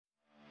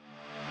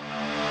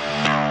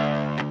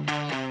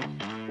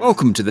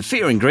Welcome to the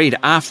Fear and Greed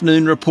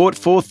Afternoon Report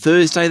for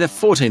Thursday, the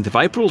 14th of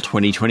April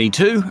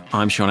 2022.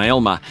 I'm Sean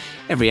Aylmer.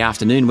 Every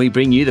afternoon we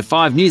bring you the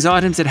 5 news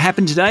items that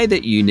happened today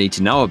that you need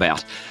to know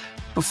about.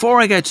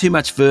 Before I go too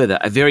much further,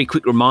 a very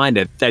quick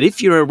reminder that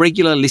if you're a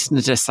regular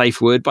listener to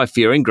Safe Word by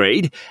Fear and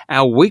Greed,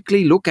 our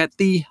weekly look at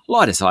the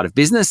lighter side of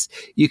business,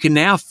 you can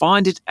now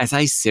find it as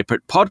a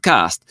separate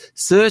podcast.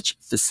 Search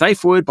for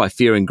Safe Word by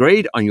Fear and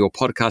Greed on your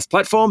podcast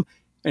platform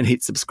and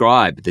hit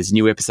subscribe. There's a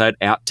new episode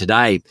out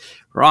today.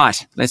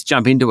 Right, let's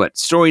jump into it.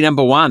 Story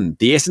number 1.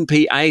 The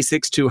S&P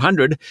ASX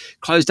 200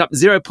 closed up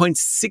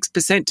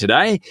 0.6%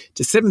 today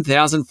to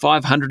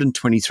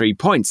 7,523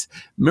 points,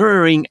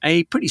 mirroring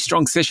a pretty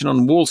strong session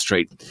on Wall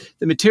Street.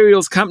 The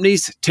materials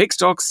companies, tech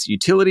stocks,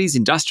 utilities,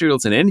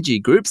 industrials and energy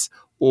groups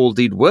all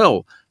did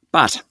well,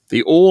 but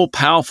the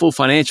all-powerful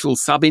financial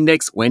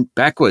sub-index went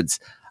backwards.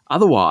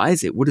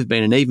 Otherwise, it would have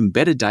been an even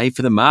better day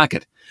for the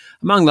market.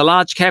 Among the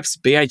large caps,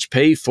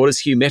 BHP,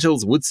 Fortescue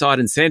Metals, Woodside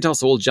and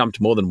Santos all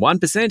jumped more than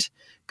 1%.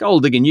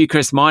 Gold Digger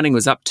Newcrest Mining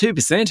was up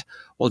 2%,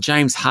 while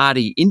James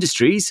Hardie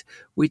Industries,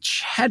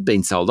 which had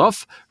been sold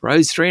off,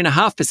 rose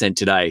 3.5%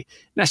 today.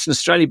 National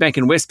Australia Bank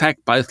and Westpac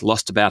both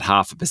lost about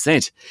 0.5%.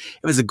 It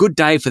was a good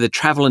day for the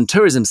travel and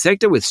tourism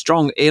sector with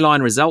strong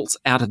airline results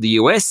out of the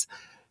US,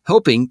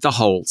 helping the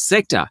whole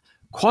sector.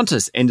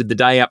 Qantas ended the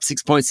day up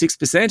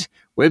 6.6%,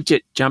 Webjet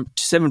jumped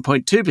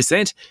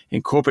 7.2%,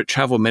 and corporate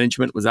travel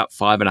management was up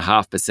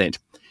 5.5%.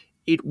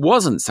 It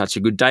wasn't such a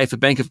good day for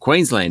Bank of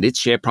Queensland. Its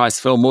share price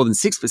fell more than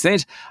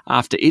 6%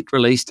 after it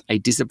released a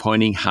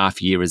disappointing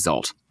half-year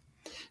result.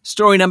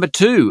 Story number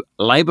 2.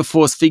 Labour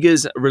force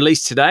figures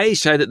released today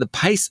show that the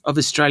pace of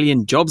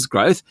Australian jobs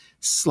growth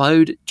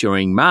slowed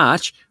during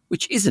March,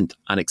 which isn't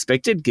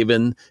unexpected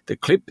given the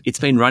clip it's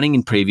been running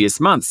in previous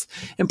months.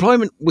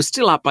 Employment was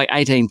still up by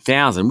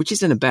 18,000, which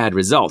isn't a bad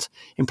result.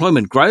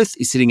 Employment growth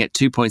is sitting at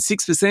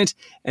 2.6%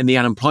 and the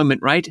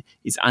unemployment rate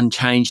is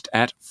unchanged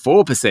at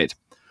 4%.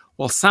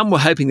 While some were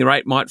hoping the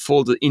rate might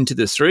fall into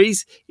the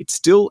threes, it's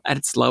still at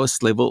its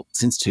lowest level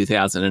since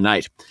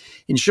 2008.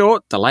 In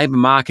short, the labour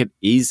market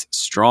is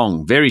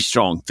strong, very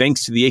strong,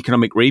 thanks to the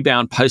economic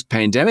rebound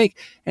post-pandemic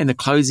and the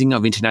closing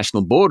of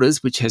international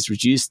borders, which has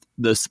reduced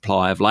the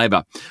supply of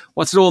labour.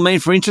 What's it all mean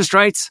for interest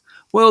rates?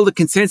 Well, the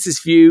consensus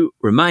view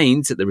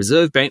remains that the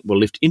Reserve Bank will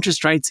lift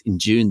interest rates in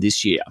June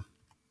this year.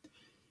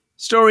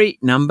 Story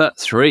number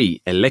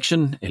 3.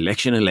 Election.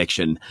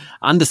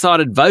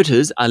 Undecided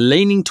voters are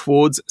leaning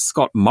towards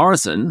Scott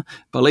Morrison,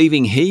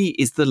 believing he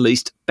is the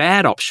least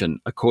bad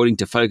option, according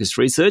to focus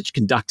research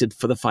conducted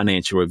for the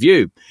Financial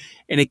Review.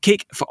 In a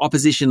kick for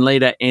opposition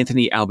leader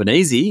Anthony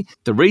Albanese,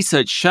 the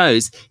research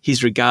shows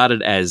he's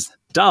regarded as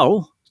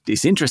dull,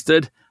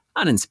 disinterested,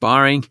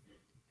 uninspiring,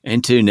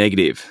 and too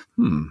negative.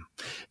 The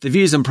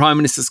views on Prime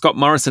Minister Scott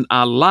Morrison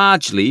are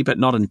largely, but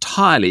not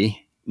entirely,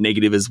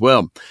 negative as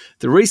well.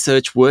 The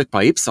research work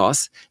by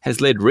Ipsos has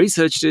led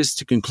researchers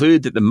to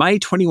conclude that the May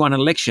 21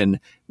 election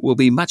will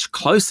be much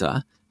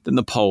closer than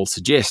the polls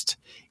suggest.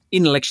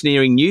 In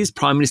electioneering news,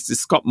 Prime Minister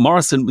Scott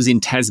Morrison was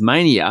in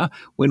Tasmania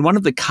when one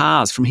of the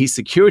cars from his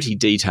security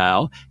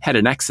detail had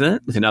an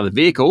accident with another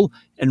vehicle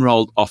and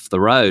rolled off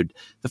the road.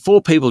 The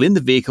 4 people in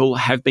the vehicle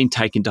have been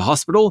taken to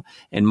hospital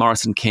and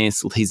Morrison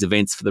cancelled his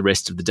events for the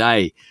rest of the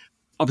day.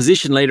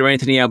 Opposition leader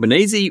Anthony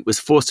Albanese was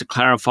forced to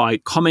clarify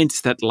comments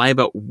that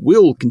Labor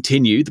will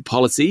continue the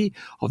policy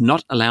of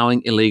not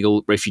allowing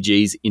illegal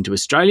refugees into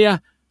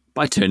Australia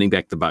by turning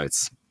back the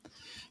boats.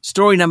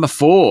 Story number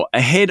 4.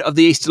 Ahead of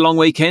the Easter long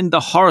weekend, the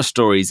horror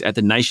stories at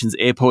the nation's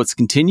airports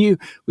continue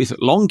with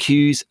long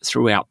queues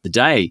throughout the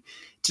day.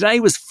 Today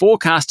was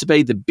forecast to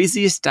be the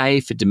busiest day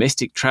for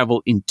domestic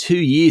travel in 2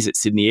 years at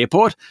Sydney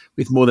Airport,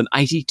 with more than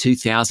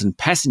 82,000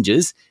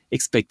 passengers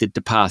expected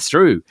to pass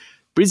through.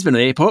 Brisbane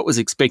Airport was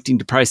expecting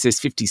to process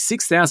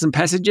 56,000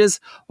 passengers,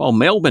 while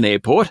Melbourne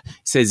Airport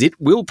says it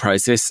will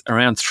process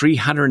around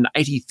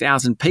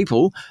 380,000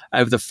 people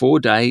over the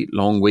 4-day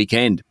long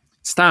weekend.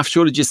 Staff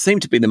shortages seem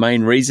to be the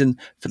main reason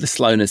for the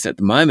slowness at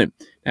the moment.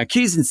 Now,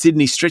 queues in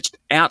Sydney stretched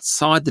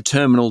outside the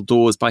terminal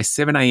doors by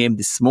 7 a.m.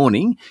 this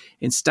morning,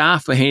 and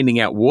staff were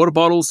handing out water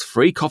bottles,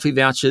 free coffee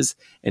vouchers,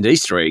 and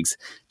Easter eggs.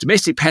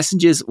 Domestic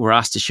passengers were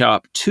asked to show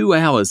up 2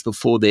 hours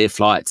before their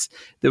flights.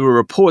 There were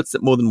reports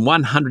that more than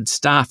 100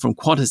 staff from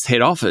Qantas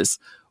head office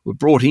were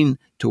brought in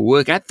to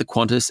work at the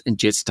Qantas and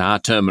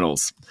Jetstar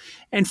terminals.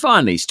 And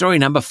finally, story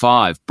number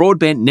 5.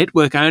 Broadband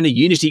network owner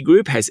Unity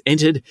Group has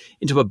entered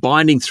into a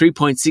binding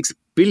 $3.6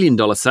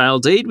 billion sale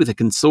deed with a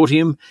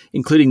consortium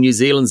including New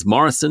Zealand's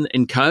Morrison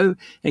 & Co.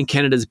 and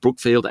Canada's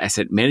Brookfield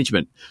Asset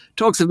Management.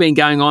 Talks have been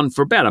going on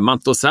for about a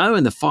month or so,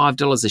 and the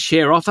 $5 a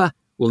share offer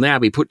will now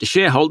be put to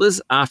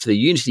shareholders after the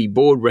Unity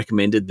board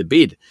recommended the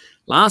bid.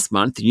 Last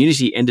month,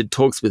 Unity ended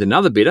talks with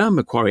another bidder,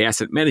 Macquarie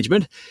Asset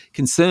Management,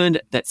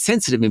 concerned that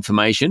sensitive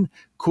information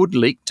could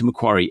leak to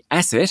Macquarie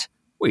Asset,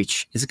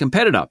 which is a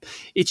competitor.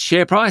 Its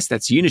share price,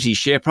 that's Unity's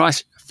share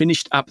price,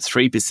 finished up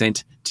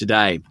 3%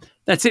 today.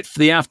 That's it for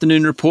the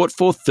afternoon report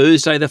for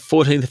Thursday, the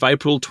 14th of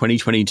April,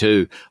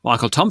 2022.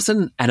 Michael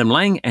Thompson, Adam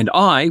Lang, and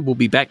I will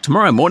be back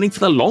tomorrow morning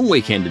for the long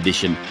weekend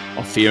edition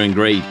of Fear and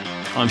Greed.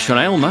 I'm Sean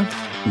Aylmer.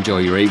 Enjoy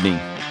your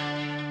evening.